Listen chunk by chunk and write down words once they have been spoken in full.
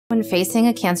When facing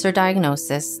a cancer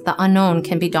diagnosis, the unknown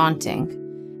can be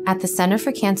daunting. At the Center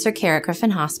for Cancer Care at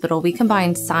Griffin Hospital, we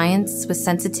combine science with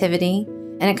sensitivity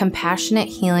and a compassionate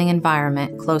healing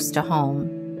environment close to home.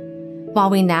 While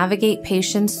we navigate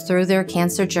patients through their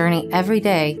cancer journey every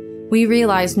day, we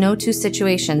realize no two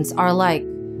situations are alike.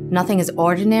 Nothing is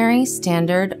ordinary,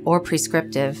 standard, or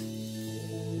prescriptive.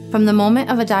 From the moment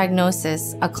of a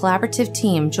diagnosis, a collaborative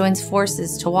team joins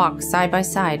forces to walk side by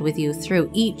side with you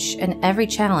through each and every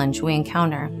challenge we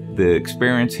encounter. The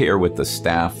experience here with the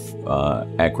staff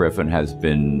at Griffin has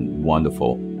been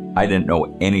wonderful. I didn't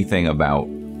know anything about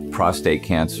prostate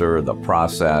cancer, the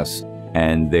process,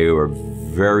 and they were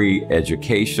very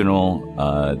educational.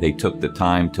 They took the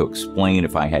time to explain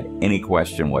if I had any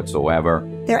question whatsoever.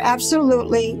 They're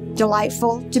absolutely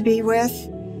delightful to be with.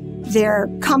 They're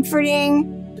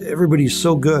comforting. Everybody's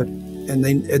so good, and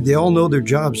they all know their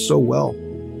jobs so well.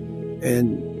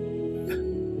 And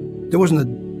there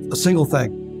wasn't a single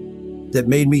thing that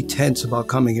made me tense about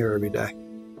coming here every day.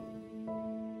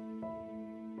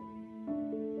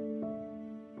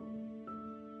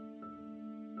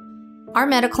 Our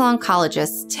medical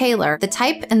oncologists tailor the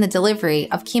type and the delivery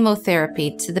of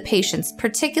chemotherapy to the patient's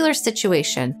particular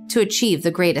situation to achieve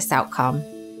the greatest outcome.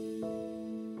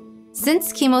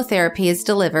 Since chemotherapy is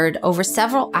delivered over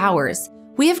several hours,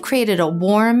 we have created a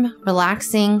warm,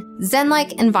 relaxing,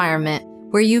 zen-like environment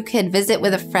where you can visit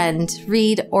with a friend,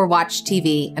 read or watch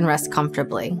TV, and rest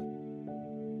comfortably.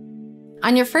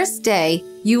 On your first day,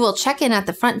 you will check in at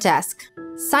the front desk,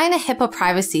 sign a HIPAA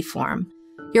privacy form.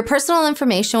 Your personal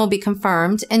information will be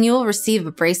confirmed and you will receive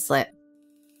a bracelet.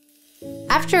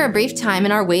 After a brief time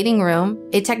in our waiting room,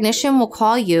 a technician will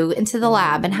call you into the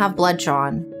lab and have blood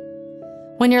drawn.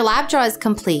 When your lab draw is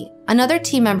complete, another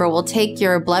team member will take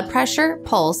your blood pressure,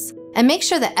 pulse, and make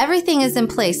sure that everything is in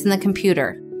place in the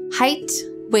computer: height,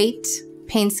 weight,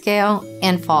 pain scale,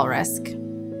 and fall risk.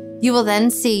 You will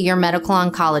then see your medical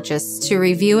oncologist to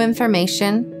review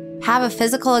information, have a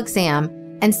physical exam,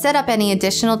 and set up any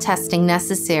additional testing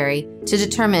necessary to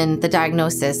determine the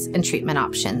diagnosis and treatment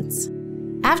options.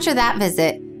 After that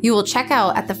visit, you will check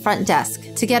out at the front desk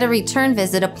to get a return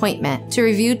visit appointment to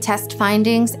review test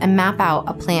findings and map out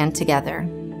a plan together.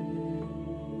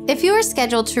 If you are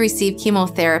scheduled to receive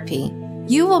chemotherapy,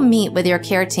 you will meet with your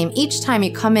care team each time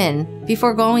you come in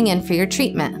before going in for your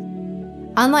treatment.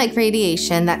 Unlike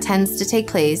radiation that tends to take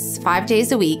place 5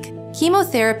 days a week,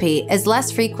 chemotherapy is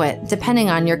less frequent depending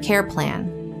on your care plan.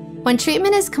 When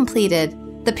treatment is completed,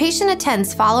 the patient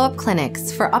attends follow-up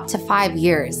clinics for up to 5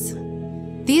 years.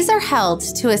 These are held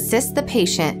to assist the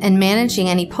patient in managing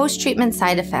any post-treatment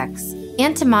side effects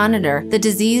and to monitor the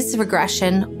disease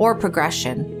regression or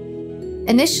progression.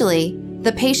 Initially,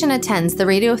 the patient attends the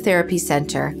radiotherapy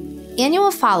center.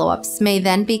 Annual follow-ups may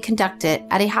then be conducted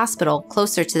at a hospital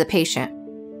closer to the patient.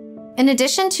 In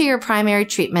addition to your primary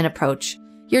treatment approach,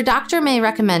 your doctor may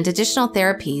recommend additional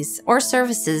therapies or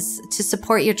services to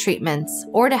support your treatments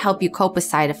or to help you cope with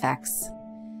side effects.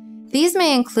 These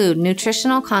may include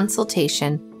nutritional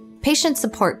consultation, patient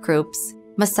support groups,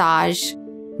 massage,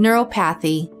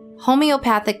 neuropathy,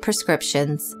 homeopathic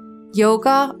prescriptions,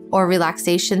 yoga, or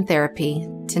relaxation therapy,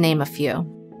 to name a few.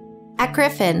 At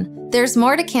Griffin, there's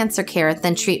more to cancer care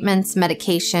than treatments,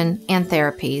 medication, and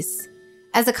therapies.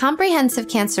 As a comprehensive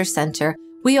cancer center,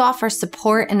 we offer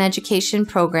support and education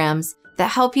programs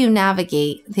that help you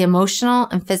navigate the emotional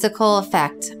and physical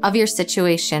effect of your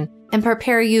situation and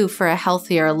prepare you for a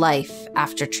healthier life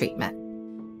after treatment.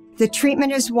 The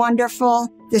treatment is wonderful,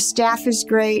 the staff is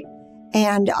great,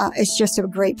 and it's just a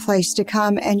great place to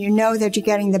come, and you know that you're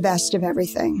getting the best of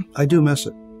everything. I do miss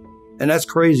it. And that's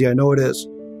crazy, I know it is.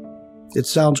 It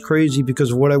sounds crazy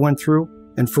because of what I went through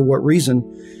and for what reason,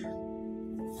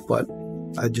 but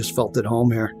I just felt at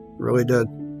home here, really did.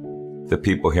 The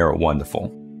people here are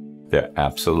wonderful. They're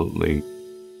absolutely,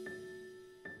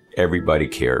 everybody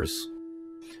cares.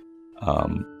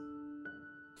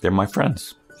 They're my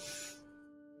friends.